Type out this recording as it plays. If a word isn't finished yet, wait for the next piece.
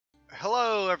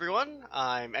Hello everyone,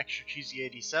 I'm Extra Cheesy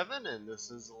 87 and this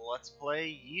is Let's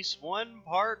Play Ys 1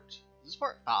 part... is this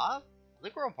part 5? I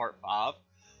think we're on part 5.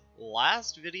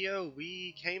 Last video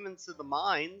we came into the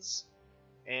mines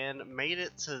and made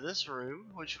it to this room,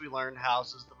 which we learned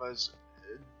houses the most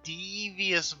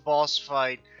devious boss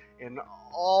fight in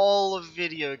all of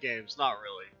video games. Not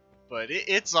really, but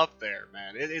it's up there,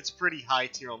 man. It's pretty high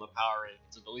tier on the power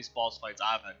rankings of at least boss fights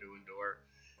I've had to endure.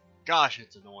 Gosh,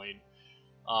 it's annoying.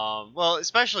 Well,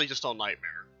 especially just on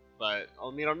Nightmare. But,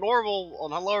 I mean, on normal,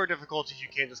 on lower difficulties, you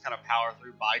can just kind of power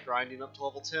through by grinding up to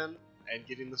level 10 and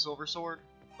getting the Silver Sword.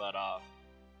 But,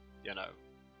 you know,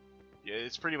 yeah,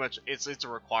 it's pretty much, it's a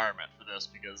requirement for this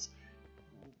because,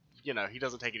 you know, he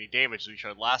doesn't take any damage as we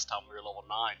showed last time we were level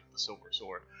 9 with the Silver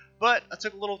Sword. But, I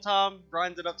took a little time,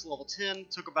 grinded up to level 10,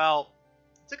 took a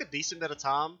decent bit of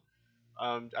time.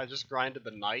 I just grinded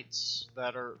the knights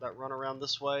that run around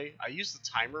this way. I use the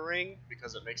timer ring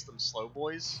because it makes them slow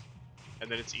boys,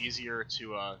 and then it's easier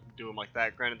to do them like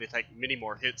that. Granted, they take many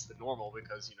more hits than normal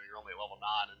because you're only level 9,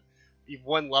 and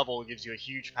one level gives you a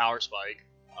huge power spike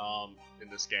in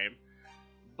this game.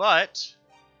 But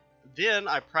then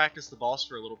I practiced the boss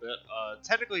for a little bit.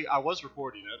 Technically, I was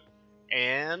recording it,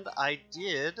 and I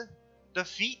did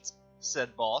defeat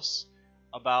said boss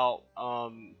about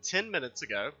 10 minutes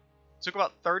ago. Took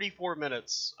about 34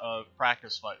 minutes of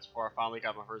practice fights before I finally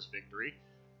got my first victory,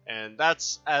 and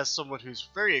that's as someone who's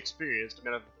very experienced. I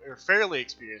mean, I'm fairly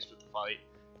experienced with the fight.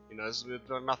 This is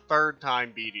my third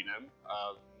time beating him.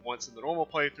 Once in the normal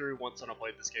playthrough, once when I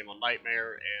played this game on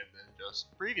Nightmare, and then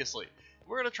just previously.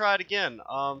 We're gonna try it again.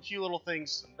 A few little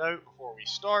things to note before we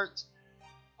start.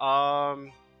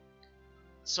 So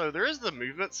there is the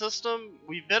movement system.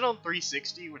 We've been on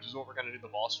 360, which is what we're gonna do the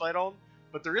boss fight on.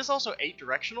 But there is also 8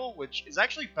 directional, which is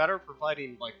actually better for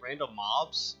fighting like random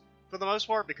mobs for the most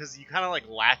part because you kind of like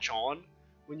latch on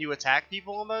when you attack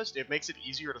people almost. It makes it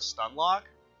easier to stun lock.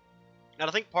 And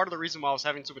I think part of the reason why I was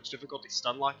having so much difficulty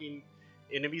stun locking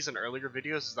enemies in earlier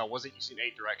videos is I wasn't using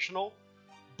 8 directional.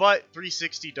 But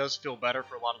 360 does feel better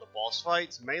for a lot of the boss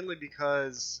fights, mainly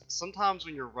because sometimes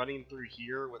when you're running through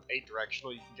here with 8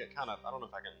 directional, you can get kind of, I don't know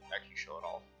if I can actually show it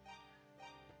off,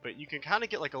 but you can kind of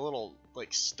get like a little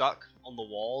like stuck on the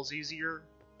walls easier.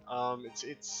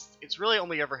 It's really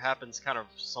only ever happens kind of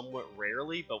somewhat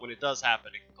rarely, but when it does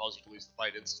happen, it can cause you to lose the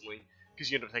fight instantly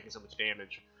because you end up taking so much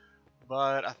damage.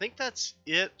 But I think that's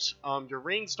it. Your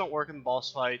rings don't work in the boss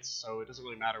fights, so it doesn't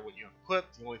really matter what you have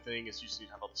equipped. The only thing is you just need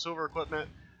to have all the silver equipment.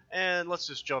 And let's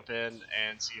just jump in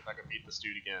and see if I can beat this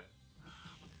dude again.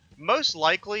 Most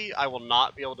likely, I will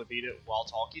not be able to beat it while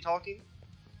talking.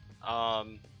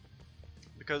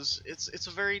 Because it's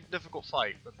a very difficult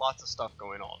fight with lots of stuff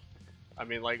going on. I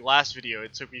mean, like last video,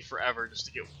 it took me forever just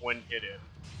to get one hit in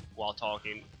while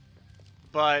talking.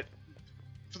 But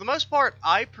for the most part,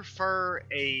 I prefer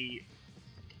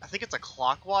I think it's a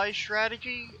clockwise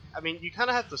strategy. I mean, you kind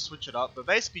of have to switch it up, but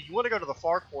basically you want to go to the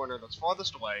far corner that's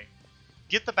farthest away,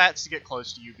 get the bats to get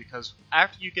close to you, because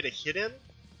after you get a hit in,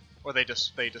 or they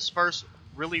disperse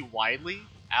really widely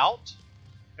out.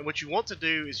 And what you want to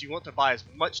do is you want to buy as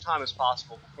much time as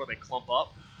possible before they clump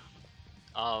up.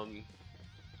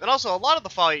 And also, a lot of the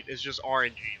fight is just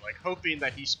RNG, like hoping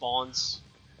that he spawns.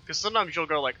 Because sometimes you'll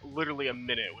go like literally a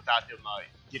minute without him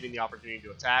getting the opportunity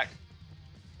to attack.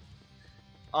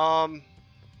 A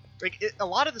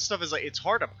lot of this stuff is like, it's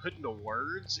hard to put into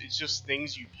words. It's just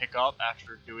things you pick up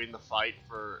after doing the fight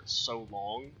for so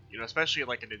long. Especially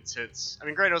like an intense... I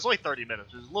mean, granted, it was only 30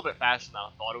 minutes. It was a little bit faster than I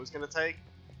thought it was going to take.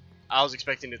 I was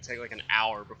expecting it to take like an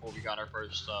hour before we got our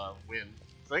first win.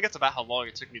 So I think that's about how long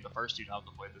it took me the first 2 times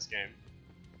to play this game.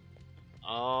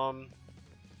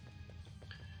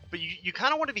 But you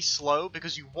kind of want to be slow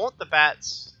because you want the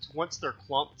bats, once they're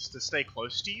clumped, to stay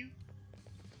close to you.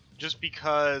 Just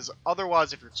because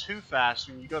otherwise, if you're too fast,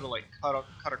 when you go to like cut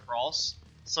across,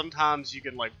 sometimes you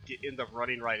can like end up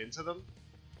running right into them.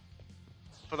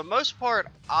 For the most part,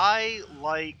 I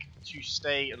like to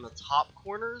stay in the top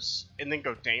corners and then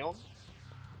go down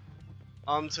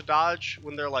to dodge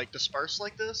when they're like dispersed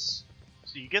like this.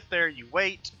 So you get there, you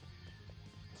wait,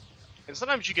 and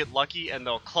sometimes you get lucky and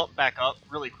they'll clump back up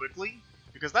really quickly,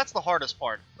 because that's the hardest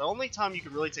part. The only time you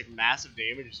can really take massive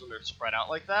damage is when they're spread out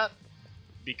like that,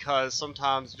 because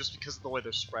sometimes, just because of the way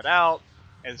they're spread out,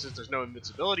 and since there's no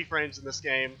invincibility frames in this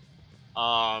game,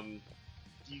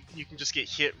 you can just get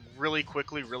hit really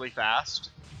quickly, really fast.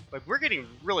 Like, we're getting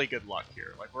really good luck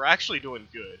here. Like, we're actually doing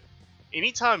good.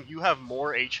 Anytime you have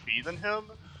more HP than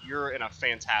him, you're in a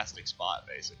fantastic spot,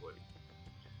 basically.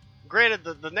 Granted,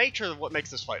 the nature of what makes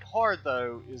this fight hard,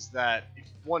 though, is that if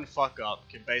one fuck up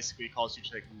can basically cause you to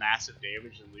take massive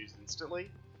damage and lose instantly.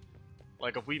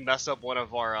 Like if we mess up one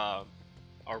of our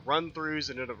run-throughs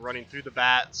and end up running through the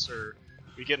bats, or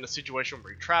we get in a situation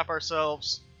where we trap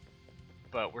ourselves.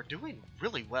 But we're doing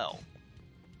really well.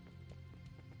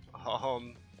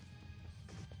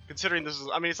 Considering this is,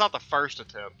 I mean, it's not the first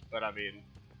attempt, but I mean,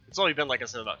 it's only been, like I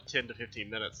said, about 10 to 15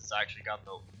 minutes since I actually got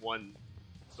the one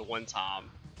time,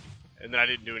 and then I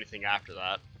didn't do anything after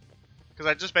that. Because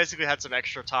I just basically had some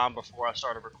extra time before I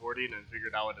started recording and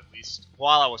figured I would at least,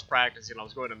 while I was practicing, I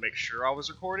was going to make sure I was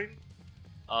recording.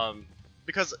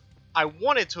 Because I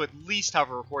wanted to at least have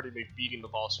a recording of me beating the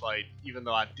boss fight, even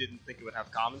though I didn't think it would have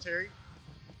commentary.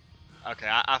 Okay,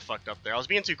 I fucked up there. I was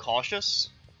being too cautious,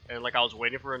 and like I was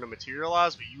waiting for him to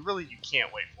materialize, but you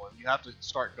can't wait for him. You have to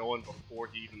start going before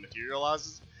he even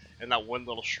materializes, and that one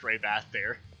little stray bat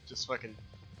there just fucking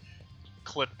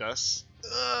clipped us.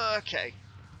 Okay.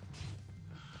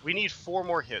 We need 4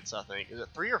 more hits, I think. Is it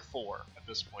 3 or 4 at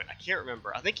this point? I can't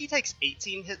remember. I think he takes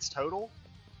 18 hits total.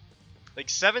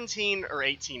 Like 17 or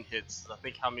 18 hits is I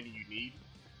think how many you need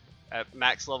at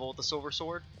max level with the Silver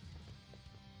Sword.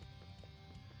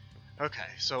 Okay,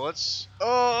 so let's...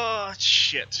 Oh,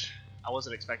 shit. I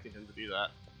wasn't expecting him to do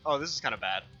that. Oh, this is kind of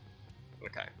bad.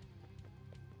 Okay.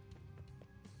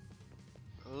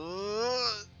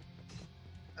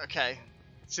 Okay.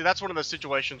 See, that's one of those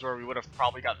situations where we would have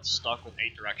probably gotten stuck with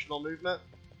 8 directional movement.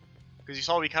 Because you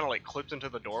saw we kind of like clipped into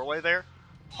the doorway there.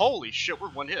 Holy shit, we're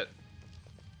 1 hit.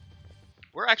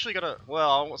 We're actually gonna... Well,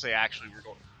 I won't say actually, we're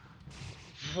going...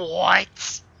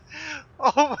 What?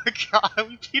 Oh my god,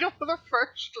 we beat him for the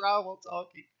first try while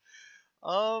talking.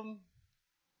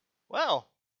 Well.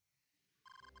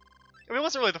 I mean, it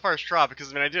wasn't really the first try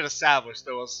because, I mean, I did establish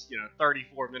there was,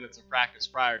 34 minutes of practice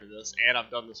prior to this, and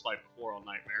I've done this fight before on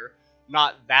Nightmare.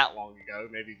 Not that long ago,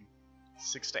 maybe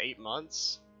 6 to 8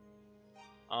 months.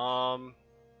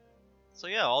 So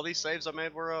yeah, all these saves I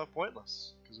made were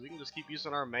pointless, because we can just keep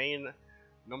using our main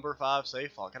number 5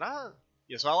 save file. Can I?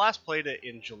 Yeah, so I last played it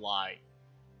in July.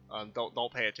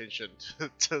 Don't pay attention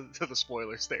to the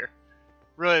spoilers there.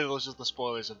 Really, those are just the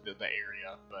spoilers of the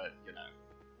area, but,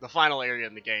 the final area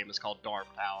in the game is called Dark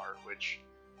Tower, which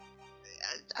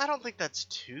I don't think that's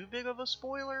too big of a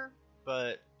spoiler,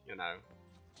 but,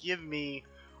 give me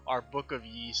our Book of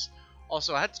Ys.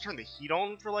 Also, I had to turn the heat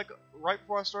on for, like, right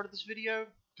before I started this video,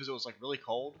 because it was, like, really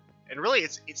cold. And really,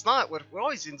 it's not, what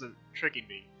always ends up tricking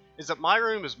me, is that my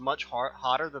room is much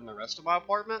hotter than the rest of my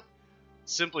apartment,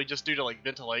 simply just due to, like,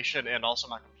 ventilation and also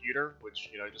my computer,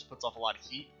 which, just puts off a lot of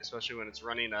heat, especially when it's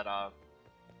running at,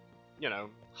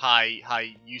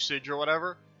 high usage or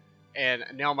whatever. And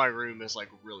now my room is, like,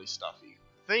 really stuffy.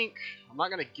 I'm not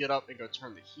going to get up and go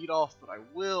turn the heat off, but I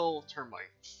will turn my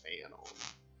fan on.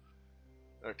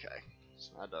 Okay.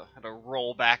 So I had to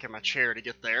roll back in my chair to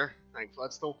get there.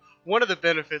 That's one of the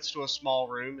benefits to a small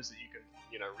room is that you can,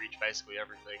 reach basically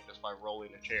everything just by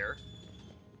rolling a chair.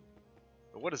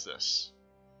 But what is this?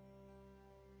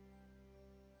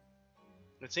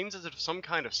 It seems as if some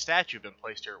kind of statue had been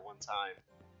placed here at one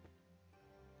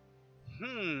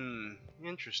time.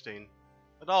 Interesting.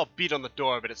 It all beat on the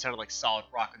door, but it sounded like solid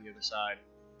rock on the other side.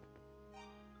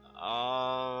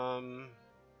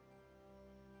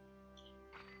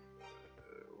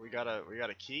 We got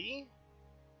a key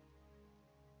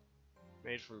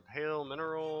made from pale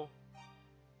mineral.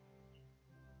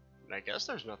 And I guess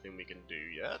there's nothing we can do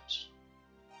yet.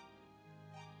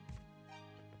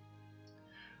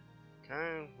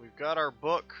 Okay, we've got our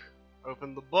book.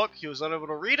 Open the book. He was unable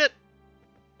to read it.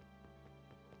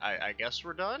 I guess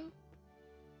we're done.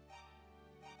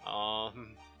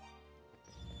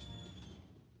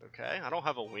 Okay, I don't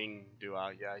have a wing, do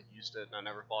I? Yeah, I used it and I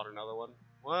never bought another one.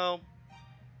 Well,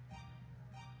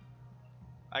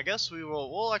 I guess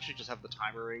we'll actually just have the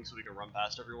timer ring so we can run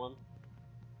past everyone.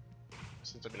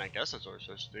 Since, I guess that's what we're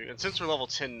supposed to do. And since we're level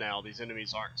 10 now, these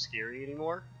enemies aren't scary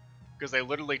anymore. Because they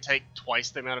literally take twice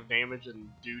the amount of damage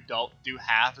and do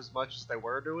half as much as they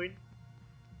were doing.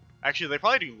 Actually, they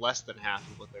probably do less than half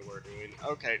of what they were doing.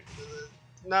 Okay.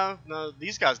 No,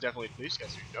 these guys do no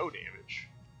damage.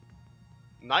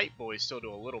 Night Boys still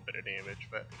do a little bit of damage,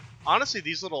 but honestly,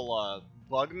 these little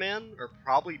bug men are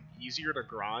probably easier to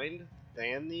grind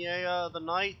than the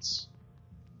Knights.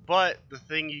 But the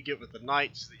thing you get with the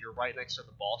Knights is that you're right next to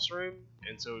the boss room,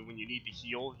 and so when you need to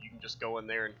heal, you can just go in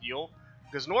there and heal.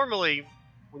 Because normally,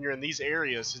 when you're in these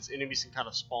areas, since enemies can kind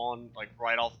of spawn like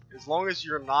right off, as long as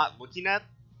you're not looking at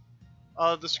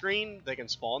the screen, they can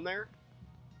spawn there.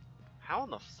 How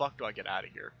in the fuck do I get out of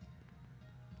here?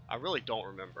 I really don't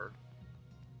remember.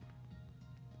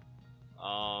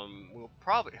 We'll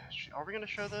probably... Are we going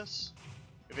to show this?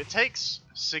 If it takes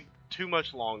too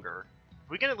much longer, if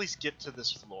we can at least get to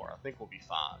this floor, I think we'll be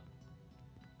fine.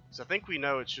 Because I think we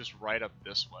know it's just right up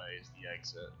this way is the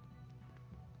exit.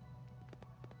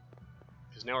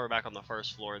 Because now we're back on the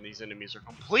first floor and these enemies are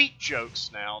complete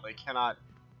jokes now. They cannot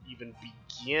even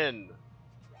begin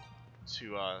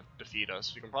to defeat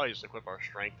us. We can probably just equip our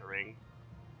strength ring.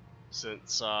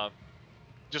 Since,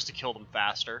 just to kill them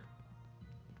faster.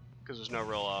 Because there's no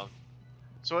real,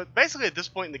 So basically at this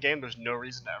point in the game, there's no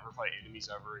reason to ever fight enemies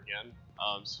ever again.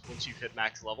 Once you've hit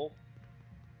max level.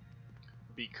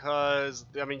 Because,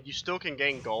 I mean, you still can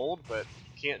gain gold, but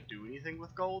you can't do anything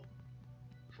with gold.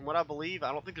 From what I believe,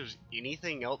 I don't think there's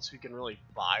anything else we can really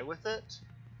buy with it.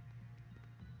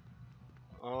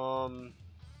 Trying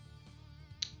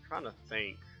to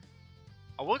think.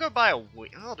 I will go buy a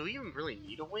wing. Oh, do we even really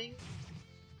need a wing?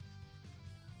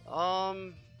 Nah,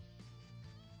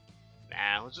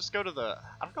 let's just go to the...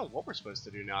 I don't know what we're supposed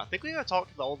to do now. I think we gotta talk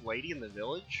to the old lady in the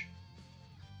village.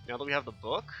 Now that we have the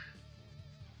book.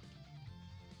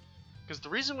 Because the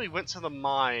reason we went to the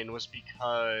mine was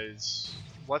because...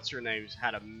 What's her name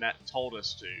had told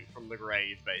us to from the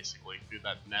grave, basically, through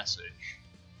that message.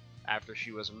 After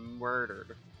she was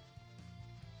murdered.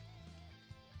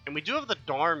 And we do have the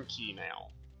Dharm key now.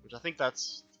 Which I think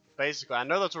that's... Basically, I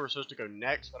know that's where we're supposed to go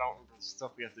next, but I don't remember the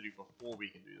stuff we have to do before we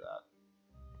can do that.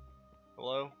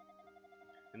 Hello?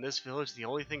 In this village, the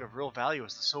only thing of real value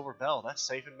is the silver bell. That's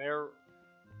safe and Mayor...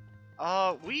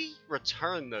 we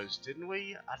returned those, didn't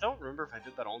we? I don't remember if I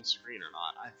did that on screen or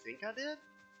not. I think I did?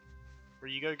 Where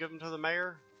you go give them to the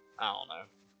mayor? I don't know.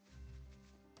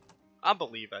 I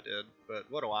believe I did, but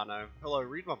what do I know? Hello,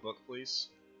 read my book, please.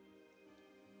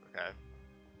 Okay.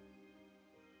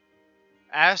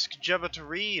 Ask Jebba to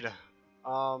read.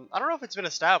 I don't know if it's been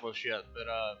established yet, but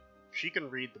she can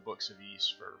read the Books of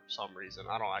Ys for some reason.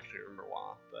 I don't actually remember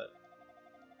why, but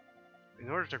in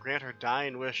order to grant her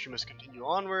dying wish, you must continue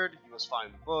onward. You must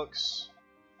find the books.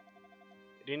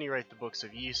 At any rate, the Books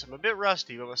of Ys. I'm a bit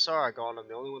rusty, but Masara gone. I'm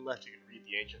the only one left who can read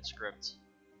the ancient script.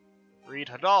 Read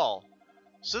Hadal.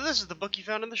 So this is the book you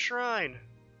found in the shrine.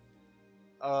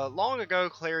 Long ago,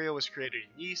 Claria was created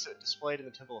in Ys and displayed in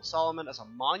the Temple of Solomon as a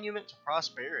monument to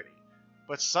prosperity.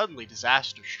 But suddenly,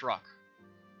 disaster struck.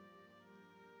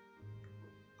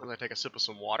 I'm going to take a sip of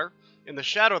some water. In the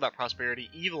shadow of that prosperity,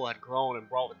 evil had grown and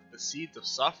brought with it the seeds of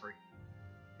suffering.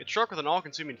 It struck with an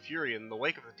all-consuming fury, and in the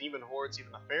wake of the demon hordes,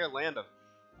 even the fair land of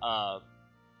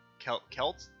Celceta?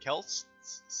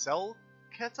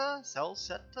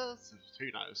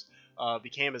 Who knows?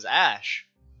 Became as ash.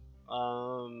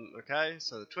 Okay,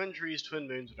 so the twin trees, twin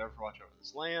moons would ever watch over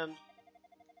this land.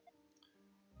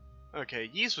 Okay,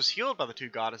 Ys was healed by the two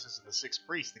goddesses and the six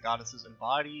priests. The goddesses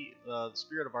embody the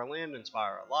spirit of our land and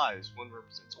inspire our lives. One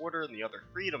represents order and the other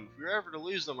freedom. If we were ever to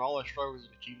lose them, all our struggles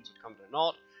and achievements would come to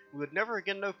naught. We would never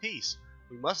again know peace.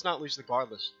 We must not lose the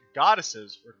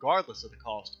goddesses, regardless of the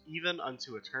cost, even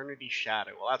unto eternity's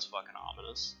shadow. Well, that's fucking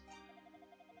ominous.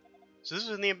 So this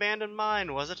was in the abandoned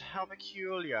mine, was it? How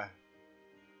peculiar.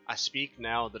 I speak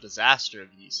now of the disaster of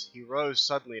Ys. He rose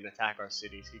suddenly and attacked our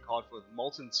cities. He called forth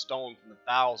molten stone from the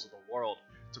bowels of the world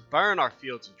to burn our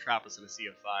fields and trap us in a sea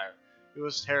of fire. It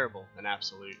was terrible and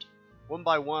absolute. One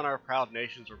by one our proud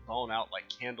nations were blown out like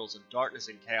candles, and darkness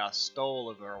and chaos stole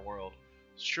over our world.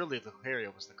 Surely the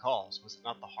Claria was the cause. Was it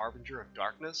not the harbinger of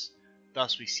darkness?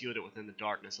 Thus we sealed it within the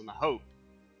darkness, in the hope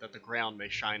that the ground may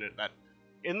shine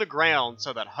in the ground,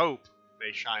 so that hope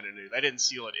may shine anew. They didn't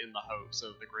seal it in the hope so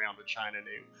that the ground would shine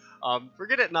anew.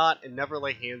 Forget it not, and never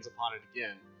lay hands upon it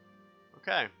again.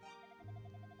 Okay.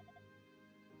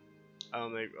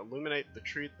 They illuminate the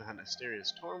truth behind the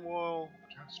mysterious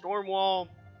Stormwall,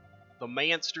 the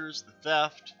Mansters, the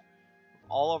theft,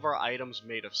 all of our items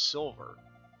made of silver.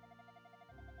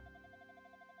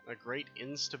 A great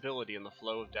instability in the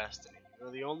flow of destiny.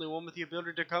 You're the only one with the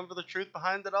ability to come for the truth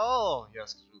behind it all.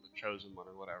 Yes, because we're the chosen one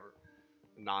or whatever.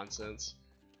 Nonsense.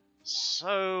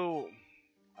 So,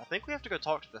 I think we have to go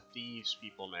talk to the thieves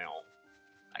people now.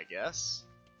 I guess.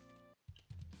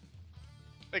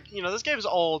 Like, you know, this game's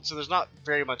old, so there's not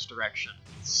very much direction.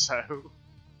 So,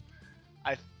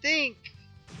 I think...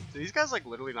 Do these guys, like,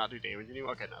 literally not do damage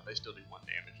anymore? Okay, no, they still do 1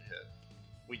 damage a hit.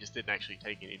 We just didn't actually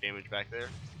take any damage back there.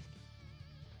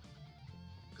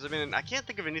 Because, I mean, I can't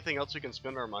think of anything else we can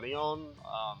spend our money on.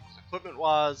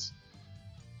 Equipment-wise,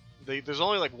 there's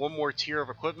only, like, 1 more tier of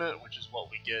equipment, which is what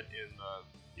we get in the...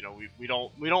 You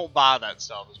know, we don't buy that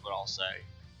stuff, is what I'll say.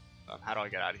 How do I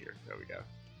get out of here? There we go.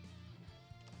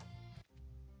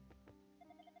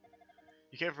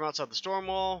 You came from outside the storm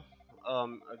wall. A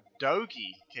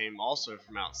Dogi came also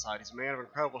from outside. He's a man of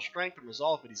incredible strength and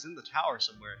resolve, but he's in the tower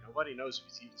somewhere. Nobody knows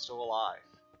if he's even still alive.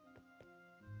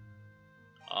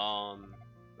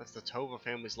 That's the Tova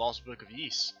family's lost book of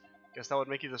Ys. Guess that would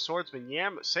make you the swordsman.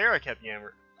 Sarah kept I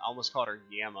almost called her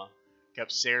Yama.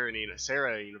 Kept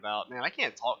Sarahing about. Man, I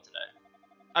can't talk today.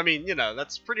 I mean, you know,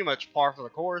 that's pretty much par for the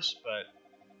course,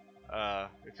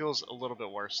 but it feels a little bit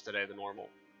worse today than normal.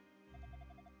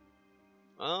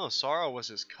 Oh, Sara was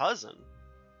his cousin.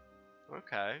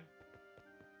 Okay.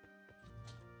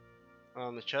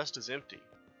 The chest is empty,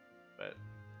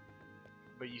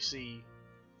 but you see,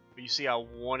 I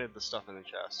wanted the stuff in the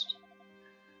chest.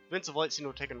 Events of late seem to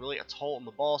have taken really a toll on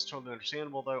the boss. Totally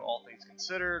understandable, though, all things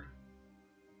considered.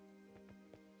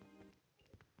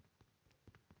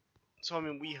 So, I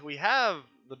mean, we have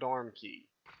the Darm key,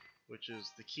 which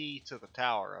is the key to the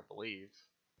tower, I believe.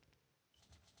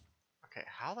 Okay,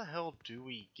 how the hell do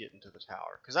we get into the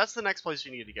tower? Because that's the next place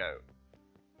we need to go.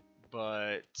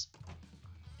 But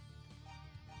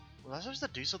was I supposed to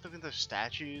do something with those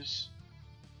statues?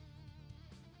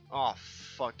 Oh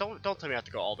fuck! Don't tell me I have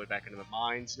to go all the way back into the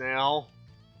mines now.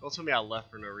 Don't tell me I left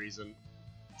for no reason.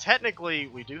 Technically,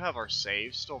 we do have our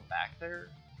save still back there.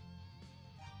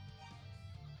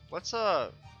 Let's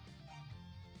are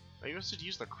you supposed to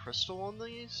use the crystal on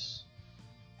these?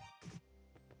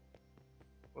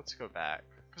 Let's go back.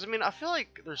 Because, I mean, I feel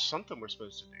like there's something we're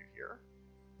supposed to do here.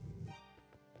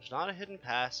 There's not a hidden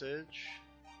passage.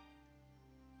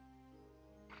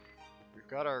 We've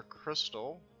got our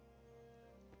crystal.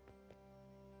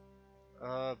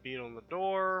 Beat on the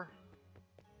door.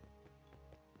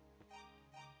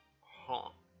 Huh.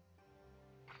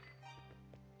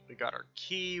 We got our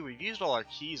key. We've used all our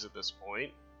keys at this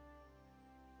point.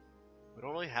 We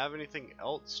don't really have anything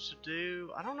else to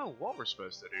do. I don't know what we're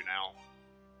supposed to do now.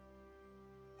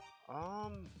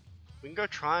 We can go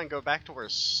try and go back to where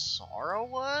Sara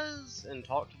was and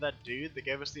talk to that dude that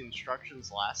gave us the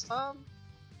instructions last time.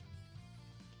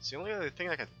 It's the only other thing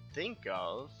I can think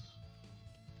of.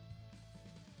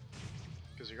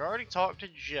 Because we already talked to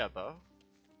Jeba.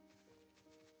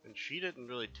 And she didn't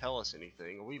really tell us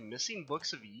anything. Are we missing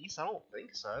Books of Ys? I don't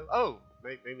think so. Oh,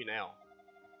 maybe now.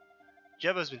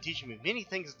 Jeba's been teaching me many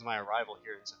things since my arrival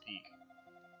here in Zapik.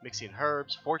 Mixing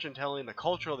herbs, fortune telling, the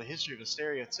culture, the history of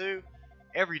Asteria too.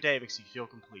 Every day makes me feel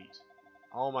complete.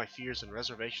 All my fears and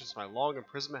reservations of my long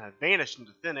imprisonment have vanished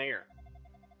into thin air.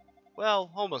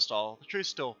 Well, almost all. The truth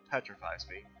still petrifies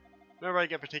me. Whenever I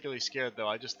get particularly scared though,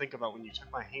 I just think about when you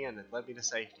took my hand and led me to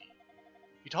safety.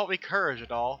 You taught me courage,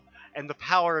 Adal, and the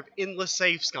power of endless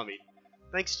safe scumming.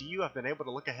 Thanks to you, I've been able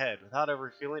to look ahead without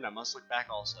ever feeling I must look back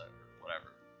also, or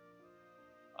whatever.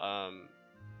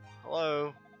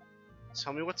 Hello?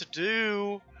 Tell me what to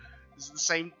do! This is the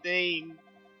same thing!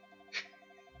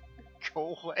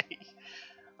 Go away!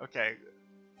 Okay.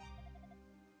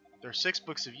 There are 6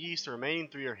 Books of Ys, the remaining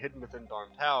 3 are hidden within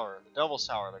Darm Tower, the Devil's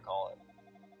Tower they call it.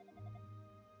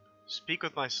 Speak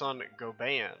with my son,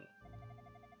 Goban.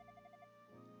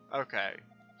 Okay.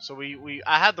 So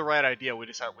I had the right idea, we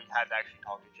decided we had to actually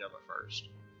talk to Jeba first.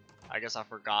 I guess I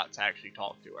forgot to actually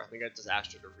talk to her. I think I just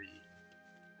asked her to read.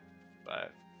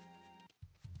 But...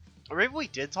 or maybe we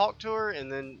did talk to her,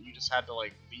 and then you just had to,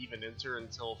 like, leave and enter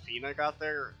until Fina got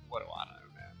there? What do I know,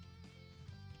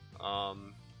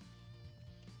 man?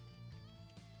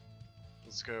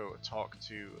 Let's go talk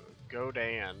to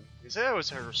Godan. You said that was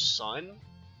her son?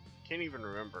 Can't even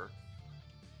remember.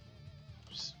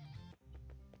 Just...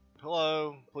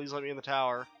 hello, please let me in the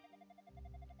tower.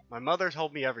 My mother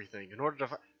told me everything. In order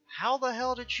to how the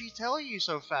hell did she tell you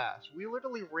so fast? We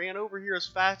literally ran over here as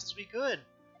fast as we could.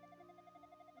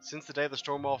 Since the day the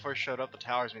Stormwall first showed up, the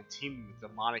tower has been teeming with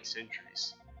demonic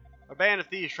sentries. A band of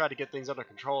thieves tried to get things under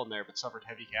control in there, but suffered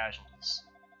heavy casualties.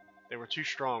 They were too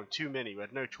strong, too many, we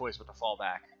had no choice but to fall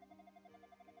back.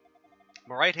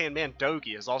 My right-hand man,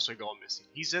 Dogi, has also gone missing.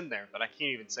 He's in there, but I can't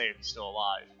even say if he's still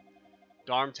alive.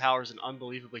 Darm Tower is an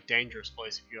unbelievably dangerous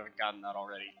place if you haven't gotten that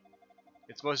already.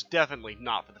 It's most definitely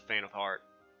not for the faint of heart.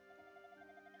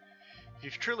 If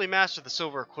you've truly mastered the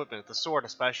silver equipment, the sword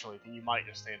especially, then you might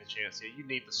just stand a chance. Yeah, you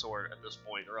need the sword at this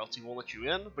point, or else he won't let you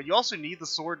in. But you also need the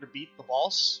sword to beat the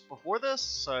boss before this,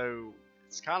 so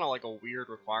it's kind of like a weird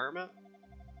requirement.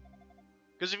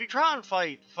 Because if you try and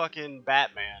fight fucking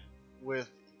Batman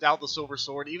without the silver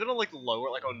sword, even on like lower,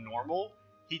 like on normal,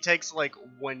 he takes like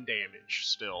 1 damage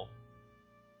still.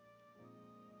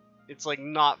 It's like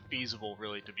not feasible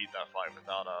really to beat that fight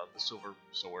without the silver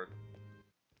sword.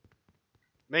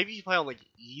 Maybe you play on like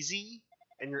easy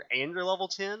and you're level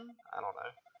 10. I don't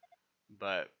know,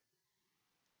 but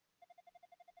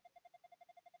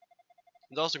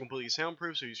it's also completely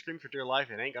soundproof, so you scream for dear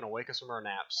life, it ain't gonna wake us from our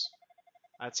naps.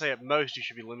 I'd say at most you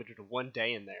should be limited to 1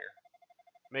 day in there.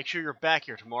 Make sure you're back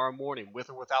here tomorrow morning, with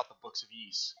or without the Books of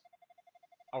Ys.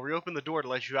 I'll reopen the door to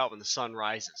let you out when the sun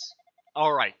rises.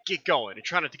 Alright, get going, and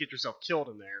try not to get yourself killed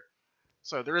in there.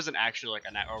 So there isn't actually like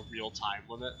a real time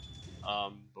limit,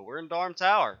 but we're in Darm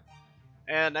Tower.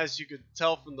 And as you could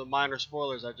tell from the minor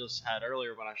spoilers I just had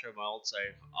earlier when I showed my old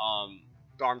save,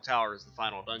 Darm Tower is the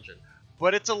final dungeon.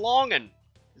 But it's a long one.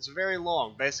 It's very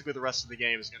long. Basically the rest of the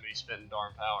game is going to be spent in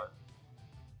Darm Tower.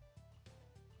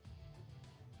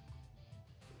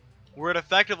 We're at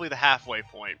effectively the halfway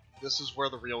point. This is where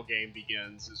the real game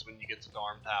begins, is when you get to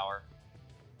Darm Tower.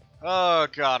 Oh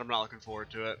god, I'm not looking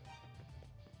forward to it.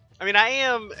 I mean, I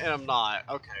am, and I'm not.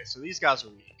 Okay, so these guys are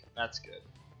weak. That's good.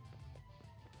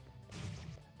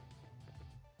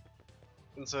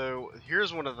 And so,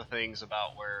 here's one of the things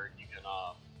about where you can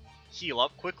heal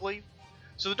up quickly.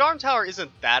 So the Darm Tower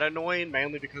isn't that annoying,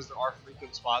 mainly because there are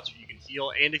frequent spots where you can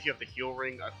heal, and if you have the heal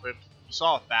ring equipped, you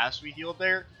saw how fast we healed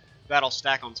there, that'll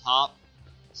stack on top.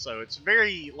 So it's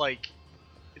very, like,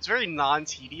 it's very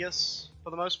non-tedious,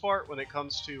 for the most part, when it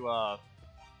comes to,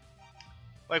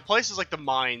 like, places like the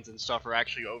mines and stuff are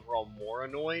actually overall more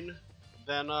annoying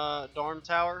than Darm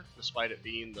Tower, despite it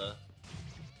being the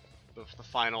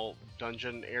final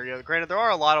dungeon area. Granted, there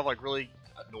are a lot of like really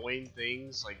annoying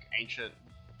things, like ancient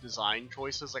design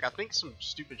choices. Like I think some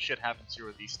stupid shit happens here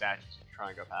with these statues if you try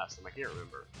and go past them. I can't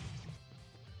remember.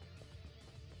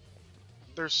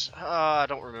 There's I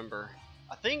don't remember.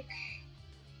 I think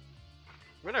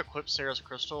we're gonna equip Sarah's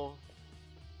crystal.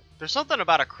 There's something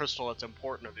about a crystal that's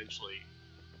important eventually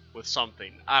with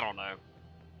something. I don't know.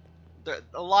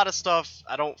 A lot of stuff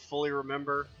I don't fully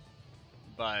remember,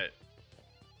 but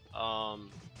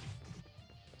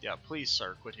yeah, please,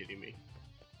 sir, quit hitting me.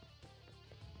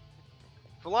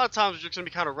 For a lot of times, we're just gonna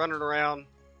be kind of running around.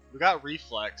 We got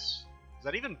reflex. Is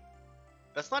that even?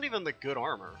 That's not even the good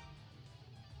armor.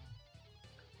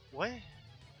 What?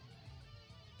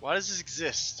 Why does this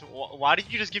exist? Why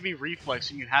did you just give me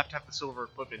reflex when you have to have the silver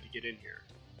equipment to get in here?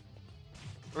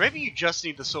 Or maybe you just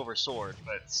need the silver sword,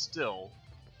 but still.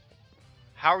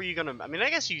 How are you gonna? I mean, I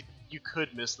guess you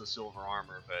could miss the silver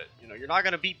armor, but you know you're not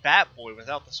gonna beat Batboy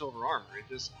without the silver armor.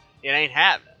 It ain't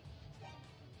happening.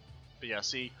 But yeah,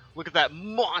 see, look at that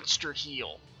monster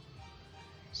heal.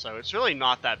 So it's really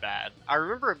not that bad. I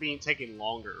remember it taking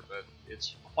longer, but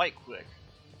it's quite quick.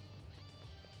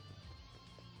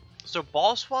 So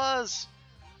boss-wise,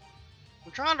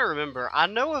 I'm trying to remember. I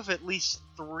know of at least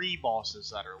 3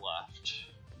 bosses that are left,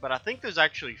 but I think there's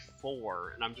actually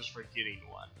 4, and I'm just forgetting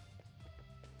one.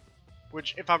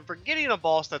 Which, if I'm forgetting a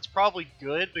boss, that's probably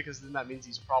good, because then that means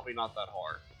he's probably not that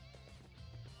hard.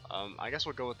 I guess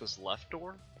we'll go with this left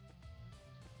door.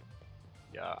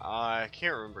 Yeah, I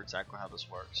can't remember exactly how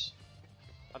this works.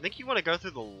 I think you want to go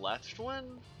through the left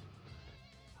one?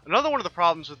 Another one of the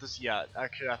problems with this, yeah,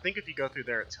 actually, I think if you go through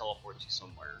there, it teleports you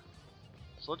somewhere.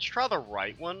 So let's try the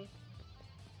right one.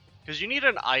 Because you need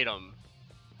an item.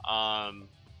 For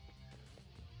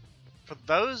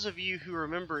those of you who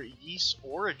remember Ys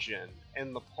Origin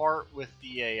and the part with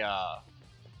the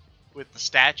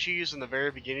statues in the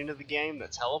very beginning of the game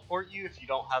that teleport you if you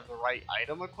don't have the right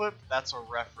item equipped, that's a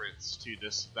reference to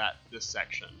this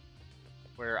section.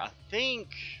 Where I think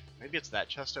maybe it's that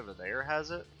chest over there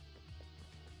has it.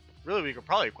 Really, we could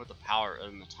probably equip the power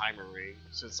and the timer ring,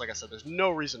 since like I said, there's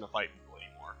no reason to fight people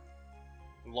anymore.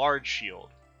 Large shield.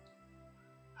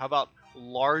 How about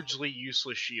largely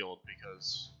useless shield,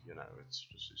 because, you know, it's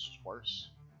just worse.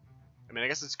 I mean, I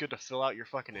guess it's good to fill out your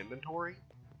fucking inventory.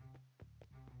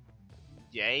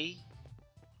 Yay.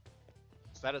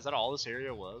 Is that all this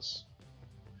area was?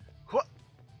 What?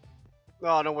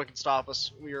 Oh, no one can stop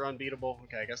us. We are unbeatable.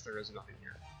 Okay, I guess there is nothing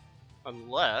here.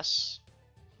 Unless...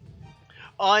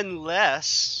 Ow.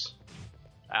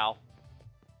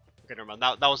 Okay, never mind.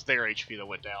 That was their HP that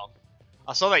went down.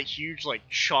 I saw that huge, like,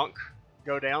 chunk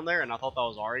go down there, and I thought that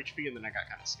was our HP, and then I got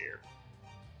kind of scared.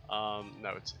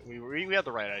 No, we had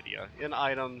the right idea. In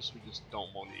items, we just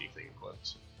don't want anything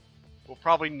equipped. We'll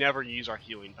probably never use our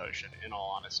healing potion, in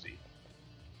all honesty.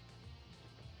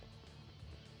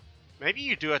 Maybe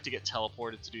you do have to get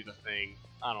teleported to do the thing.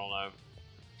 I don't know.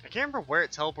 I can't remember where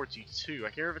it teleports you to. I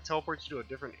can't remember if it teleports you to a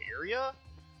different area,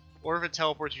 or if it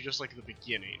teleports you just like at the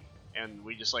beginning, and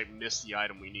we just like miss the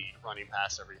item we need running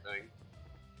past everything.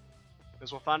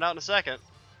 Guess we'll find out in a second.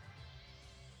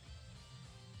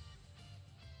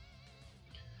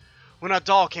 When that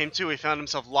doll came to, he found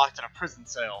himself locked in a prison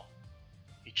cell.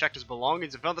 He checked his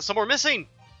belongings and found that some were missing.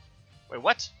 Wait,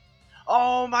 what?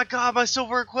 Oh my god, my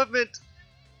silver equipment!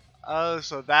 Oh,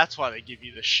 so that's why they give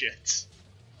you the shit.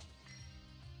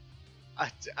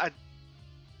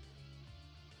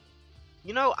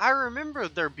 You know, I remember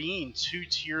there being 2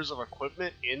 tiers of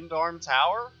equipment in Darm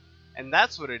Tower, and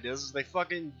that's what it is they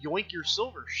fucking yoink your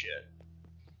silver shit.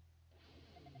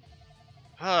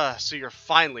 So you're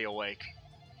finally awake.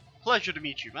 Pleasure to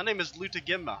meet you. My name is Luta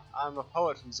Gimba. I'm a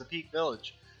poet from Zapik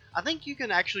Village. I think you can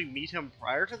actually meet him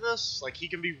prior to this. Like, he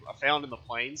can be found in the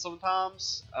plains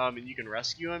sometimes, and you can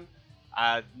rescue him.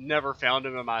 I never found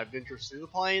him in my adventures through the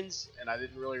plains, and I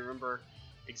didn't really remember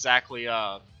exactly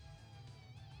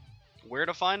where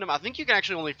to find him. I think you can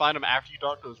actually only find him after you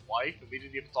talk to his wife, and we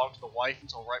didn't even talk to the wife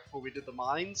until right before we did the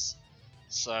mines.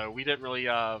 So we didn't really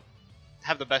have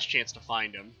the best chance to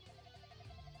find him.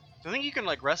 So I think you can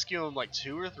like rescue him like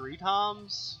 2 or 3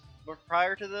 times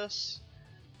prior to this.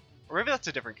 Or maybe that's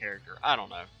a different character. I don't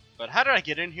know. But how did I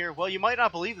get in here? Well, you might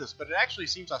not believe this, but it actually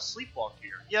seems I sleepwalked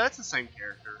here. Yeah, that's the same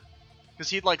character. Because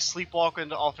he'd like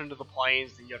sleepwalk off into the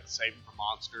plains, then you have to save him from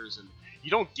monsters, and you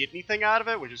don't get anything out of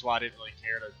it, which is why I didn't really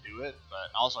care to do it,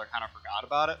 but also I kind of forgot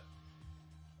about it.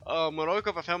 When I woke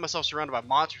up, I found myself surrounded by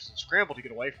monsters and scrambled to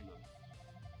get away from them.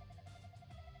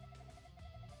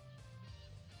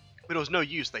 But it was no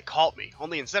use, they caught me.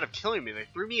 Only instead of killing me, they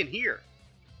threw me in here.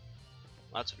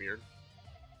 That's weird.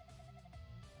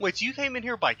 Wait, so you came in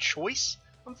here by choice?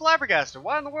 I'm flabbergasted.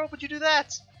 Why in the world would you do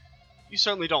that? You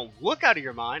certainly don't look out of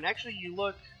your mind. Actually, you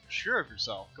look sure of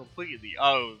yourself. Completely.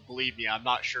 Oh, believe me, I'm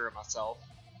not sure of myself.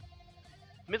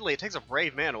 Admittedly, it takes a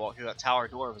brave man to walk through that tower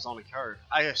door of his own accord.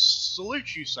 I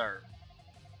salute you, sir.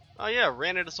 Oh yeah,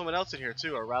 ran into someone else in here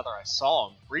too, or rather I saw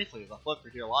him, briefly as I fled for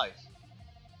dear life.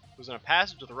 It was in a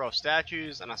passage with a row of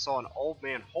statues, and I saw an old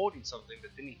man holding something,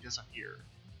 but then he disappeared.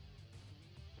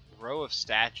 Row of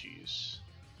statues.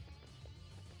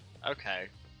 Okay.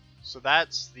 So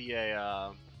that's the,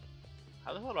 how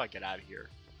the hell do I get out of here?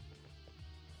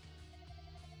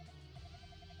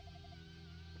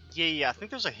 Yeah, I think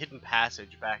there's a hidden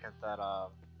passage back at that,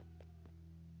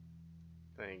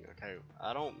 thing. Okay,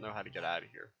 I don't know how to get out of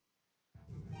here.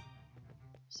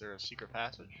 Is there a secret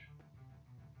passage?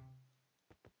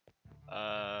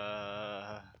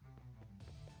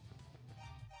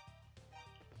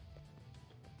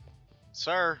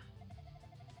 Sir?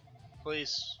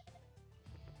 Please.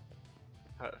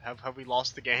 Have we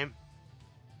lost the game?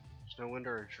 There's no window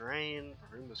or drain.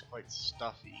 The room is quite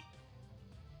stuffy.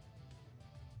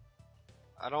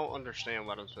 I don't understand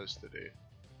what I'm supposed to do.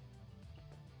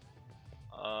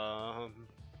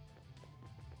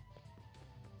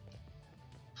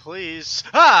 Please.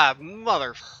 Ah,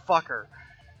 motherfucker.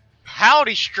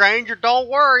 Howdy, stranger. Don't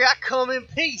worry, I come in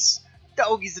peace.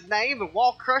 Doggy's the name and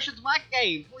wall crushing's my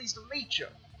game. Pleased to meet you.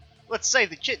 Let's save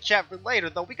the chit chat for later,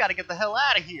 though. We gotta get the hell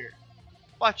out of here.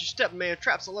 Watch your step, man.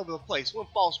 Traps all over the place. One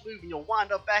false move and you'll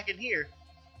wind up back in here.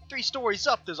 3 stories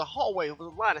up, there's a hallway with a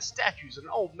line of statues and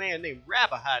an old man named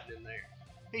Rabba hiding in there.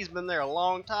 He's been there a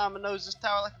long time and knows this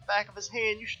tower like the back of his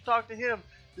hand. You should talk to him.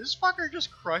 Did this fucker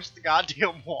just crush the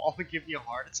goddamn wall and give me a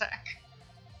heart attack?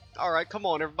 Alright, come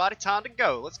on everybody, time to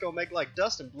go. Let's go make like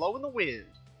dust and blow in the wind.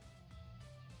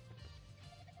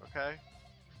 Okay.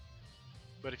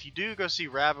 But if you do go see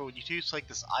Rabba, would you choose like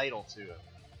this idol to him?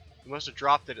 You must have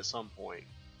dropped it at some point.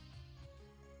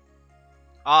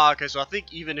 Ah, okay, so I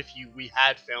think even if we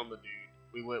had found the dude,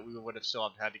 we would have still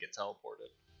had to get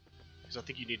teleported. Because I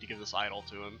think you need to give this idol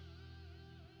to him.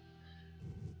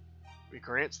 We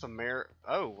grants the merit.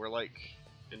 Oh, we're like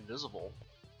invisible.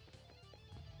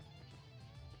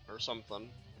 Or something.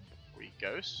 We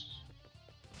ghosts?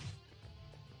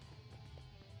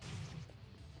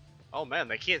 Oh man,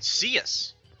 they can't see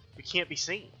us! We can't be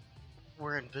seen.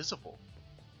 We're invisible.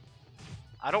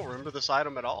 I don't remember this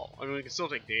item at all. I mean, we can still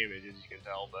take damage, as you can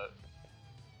tell, but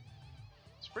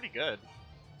it's pretty good.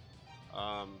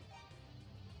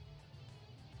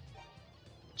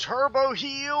 Turbo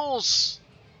heals!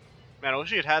 Man, I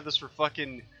wish we had this for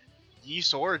fucking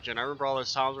Ys Origin. I remember all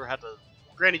those times where I had to...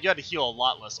 Granted, you had to heal a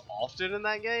lot less often in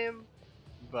that game,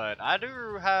 but I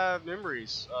do have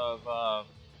memories of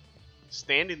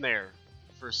standing there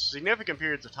for significant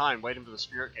periods of time waiting for the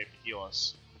Spirit Cape to heal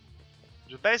us.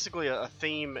 Which is basically a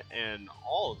theme in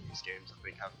all of these games, I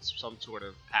think, have some sort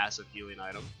of passive healing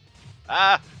item.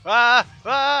 Ah! Ah!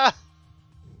 Ah!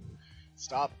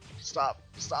 Stop. Stop.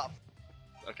 Stop.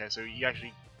 Okay, so you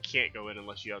actually can't go in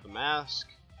unless you have the mask.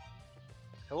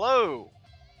 Hello!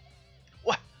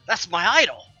 What? That's my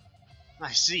idol!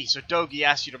 I see, so Dogi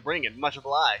asked you to bring it. Much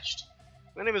obliged.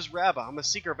 My name is Rabba. I'm a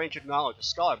seeker of ancient knowledge, a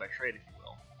scholar by trade, if you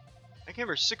will. I came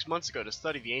here 6 months ago to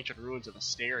study the ancient ruins of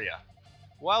Asteria.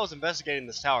 While I was investigating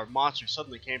this tower, monsters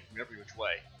suddenly came from every which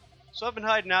way. So I've been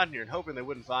hiding out here and hoping they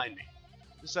wouldn't find me.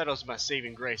 This idol is my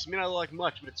saving grace. I mean, I don't like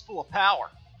much, but it's full of power.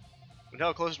 When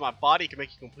held close to my body, it can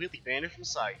make you completely vanish from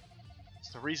sight.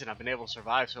 It's the reason I've been able to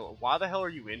survive, so why the hell are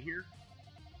you in here?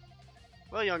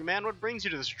 Well, young man, what brings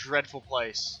you to this dreadful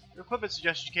place? Your equipment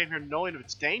suggests you came here knowing of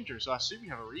its danger, so I assume you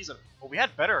have a reason. Well, we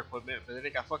had better equipment, but then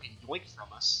it got fucking yoinked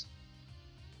from us.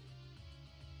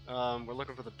 We're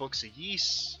looking for the Books of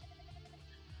Ys.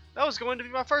 That was going to be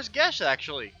my first guess,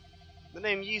 actually. The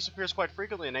name Ys appears quite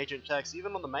frequently in ancient texts,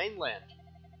 even on the mainland.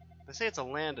 They say it's a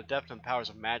land adept in powers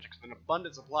of magic, with an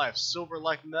abundant supply of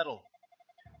silver-like metal.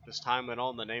 As time went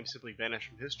on, the name simply vanished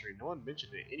from history. No one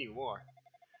mentioned it anymore.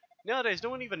 Nowadays, no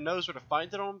one even knows where to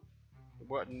find it on.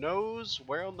 Knows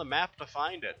where on the map to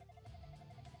find it.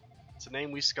 It's a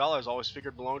name we scholars always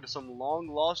figured belonged to some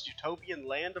long-lost utopian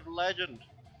land of legend.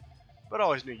 But I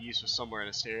always knew Ys was somewhere in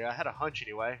this area. I had a hunch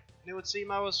anyway, and it would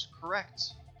seem I was correct.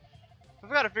 If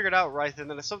I got it figured out right,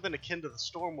 then it's something akin to the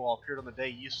storm wall appeared on the day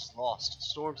Ys was lost.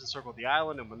 Storms encircled the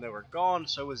island, and when they were gone,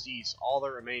 so was Ys. All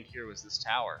that remained here was this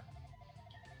tower.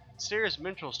 Mysterious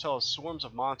minstrels tell us swarms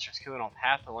of monsters killing off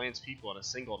half the land's people in a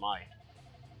single night.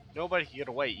 Nobody could get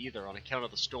away either on account of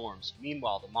the storms.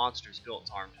 Meanwhile, the monsters built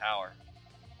Tarm Tower.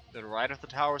 Then right after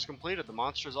the tower was completed, the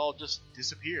monsters all just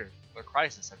disappeared. The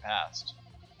crisis had passed.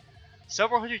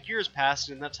 Several hundred years passed,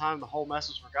 and in that time the whole mess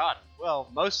was forgotten. Well,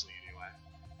 mostly anyway.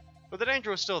 But the danger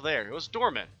was still there. It was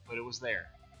dormant, but it was there.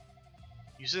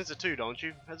 You sense it too, don't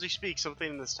you? As we speak, something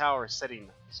in this tower is setting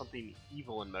something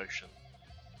evil in motion.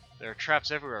 There are traps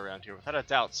everywhere around here. Without a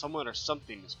doubt, someone or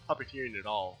something is puppeteering it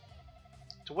all.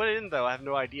 To what end, though, I have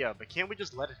no idea, but can't we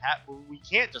just let it happen? Well, we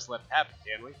can't just let it happen,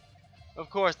 can we?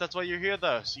 Of course, that's why you're here,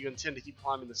 though, so you intend to keep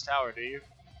climbing this tower, do you?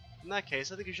 In that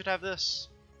case, I think you should have this.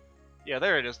 Yeah,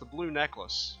 there it is, the blue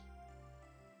necklace.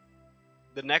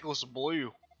 The necklace of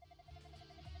blue.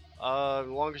 As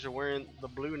long as you're wearing the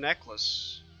blue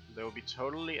necklace, they will be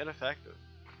totally ineffective.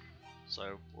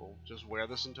 So, we'll just wear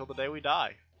this until the day we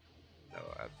die. No,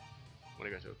 I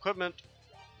want to go to equipment.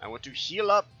 I want to heal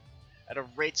up at a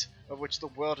rate of which the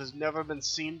world has never been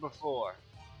seen before.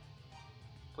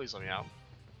 Please let me out.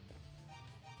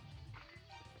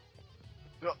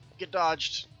 Oh, get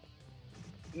dodged.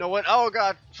 No one. Oh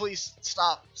god, please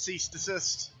stop. Cease,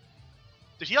 desist.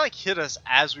 Did he like hit us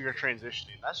as we were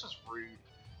transitioning? That's just rude.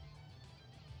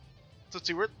 So let's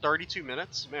see, we're at 32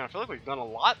 minutes. Man, I feel like we've done a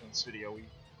lot in this video.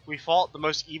 We fought the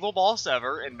most evil boss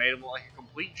ever and made him look like a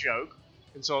complete joke.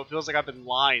 And so it feels like I've been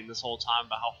lying this whole time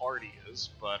about how hard he is.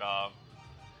 But,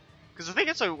 because the thing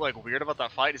that's so, like, weird about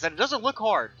that fight is that it doesn't look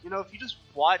hard. You know, if you just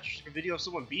watch a video of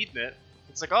someone beating it,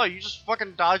 it's like, oh, you just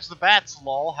fucking dodge the bats,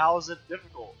 lol. How is it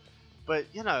difficult? But,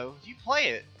 you know, if you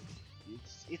play it,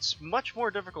 it's much more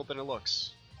difficult than it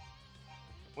looks.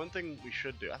 One thing we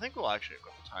should do, I think we'll actually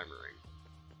equip the timer ring.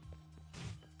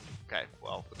 Okay,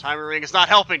 well, the timer ring is not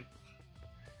helping.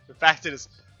 In fact, it is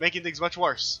making things much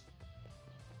worse.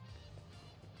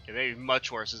 Okay, maybe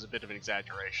much worse is a bit of an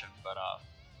exaggeration, but,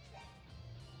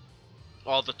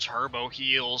 all the turbo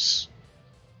heals.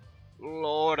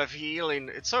 Lord of healing.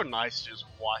 It's so nice to just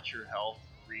watch your health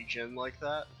regen like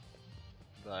that.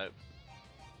 But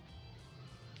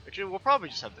actually, we'll probably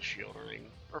just have the shield ring.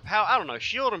 Or power, I don't know,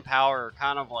 shield and power are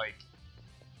kind of like,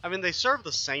 I mean, they serve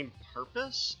the same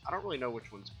purpose. I don't really know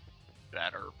which one's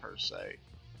better, per se.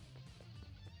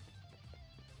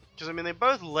 Because, I mean, they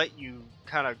both let you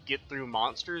kind of get through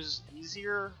monsters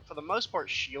easier. For the most part,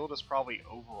 shield is probably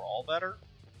overall better.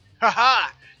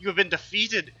 Haha! You have been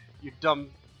defeated, you dumb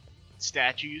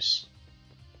statues.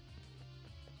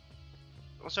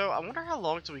 So, I wonder how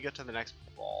long till we get to the next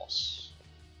boss.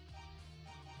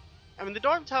 I mean, the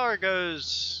Tarm Tower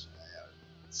goes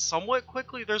somewhat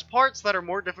quickly. There's parts that are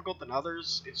more difficult than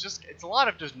others. It's a lot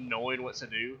of just knowing what to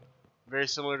do. Very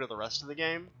similar to the rest of the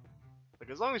game. Like,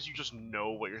 as long as you just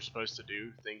know what you're supposed to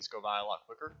do, things go by a lot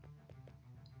quicker.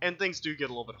 And things do get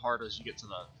a little bit harder as you get to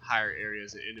the higher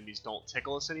areas and enemies don't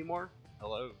tickle us anymore.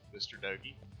 Hello, Mr.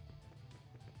 Dogi.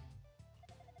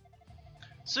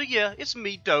 So yeah, it's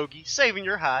me, Dogi, saving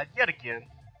your hide yet again.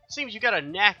 Seems you got a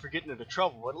knack for getting into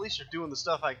trouble, but at least you're doing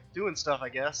stuff, I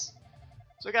guess.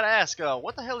 So I gotta ask,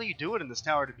 what the hell are you doing in this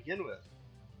tower to begin with?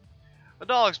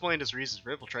 Adal explained his reasons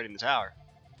for infiltrating the tower.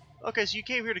 Okay, so you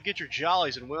came here to get your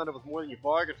jollies and wound up with more than you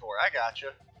bargained for. I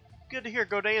gotcha. Good to hear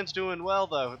Godan's doing well,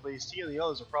 though. At least he and the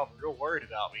others are probably real worried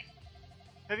about me.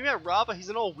 Have you met Rabba? He's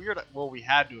an old weirdo. Well, we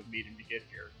had to have met him to get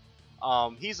here.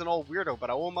 He's an old weirdo,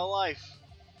 but I owe him my life.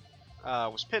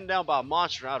 Was pinned down by a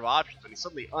monster out of options, and he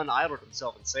suddenly unidled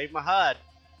himself and saved my hide.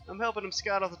 I'm helping him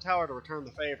scout out the tower to return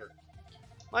the favor.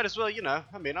 Might as well, you know.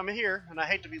 I mean, I'm here, and I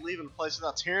hate to be leaving the place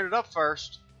without tearing it up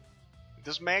first. If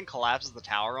this man collapses the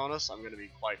tower on us, I'm going to be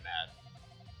quite mad.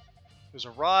 There's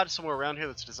a rod somewhere around here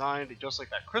that's designed just like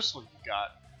that crystal you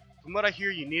got. From what I hear,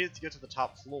 you need it to get to the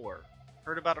top floor.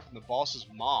 Heard about it from the boss's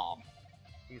mom.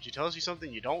 And when she tells you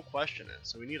something, you don't question it,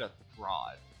 so we need a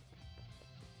rod.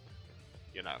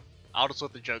 you know, I'll just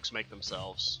let the jokes make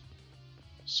themselves.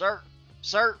 Sir,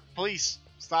 please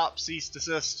stop, cease,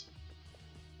 desist.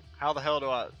 How the hell do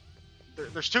I?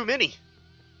 There's too many.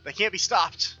 They can't be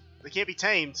stopped. They can't be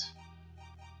tamed.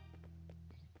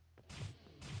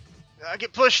 I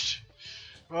get pushed.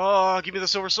 Oh, give me the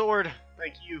silver sword.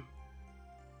 Thank you.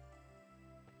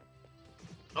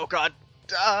 Oh god.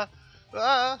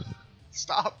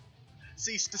 Stop.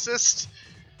 Cease, desist.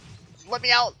 Let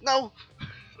me out. No.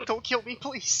 Don't kill me,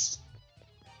 please.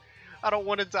 I don't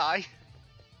want to die.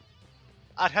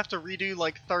 I'd have to redo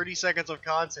like 30 seconds of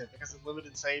content because the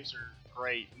limited saves are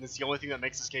great, and it's the only thing that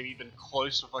makes this game even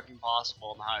close to fucking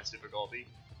possible in the highest difficulty.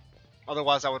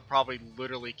 Otherwise, I would probably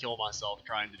literally kill myself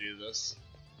trying to do this.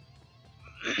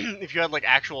 If you had like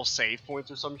actual save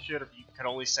points or some shit, if you could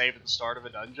only save at the start of a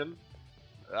dungeon,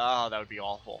 that would be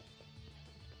awful.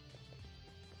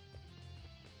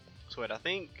 So wait, I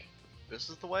think this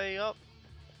is the way up.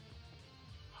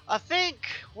 I think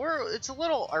it's a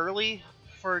little early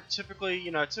for typically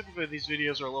these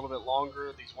videos are a little bit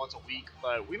longer, these once a week,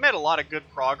 but we made a lot of good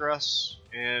progress,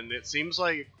 and it seems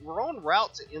like we're on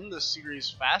route to end this series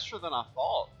faster than I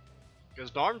thought, because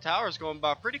Darm Tower is going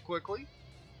by pretty quickly.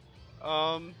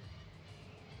 So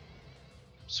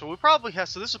we probably have,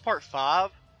 so this is part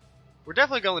 5. We're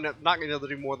definitely not going to be able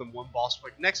to do more than one boss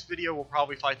fight. Next video we'll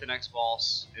probably fight the next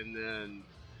boss, and then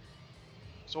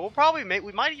so we'll probably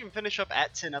we might even finish up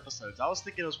at 10 episodes. I was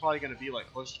thinking it was probably going to be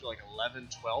like closer to like 11,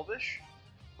 12-ish.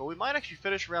 But we might actually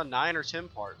finish around 9 or 10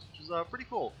 parts, which is pretty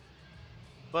cool.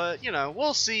 But, you know,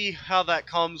 we'll see how that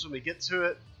comes when we get to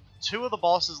it. 2 of the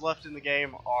bosses left in the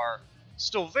game are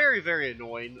still very, very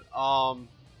annoying.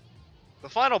 The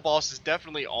final boss is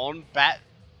definitely on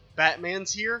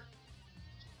Batman's here.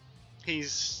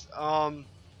 He's,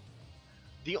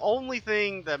 the only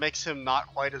thing that makes him not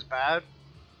quite as bad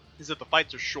is that the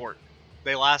fights are short.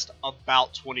 They last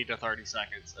about 20 to 30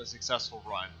 seconds, a successful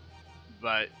run.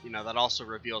 But, you know, that also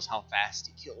reveals how fast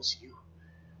he kills you,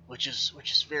 which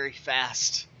is very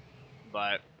fast.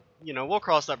 But, you know, we'll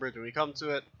cross that bridge when we come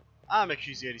to it. I'm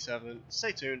XGZ87.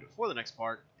 Stay tuned for the next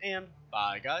part, and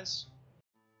bye, guys.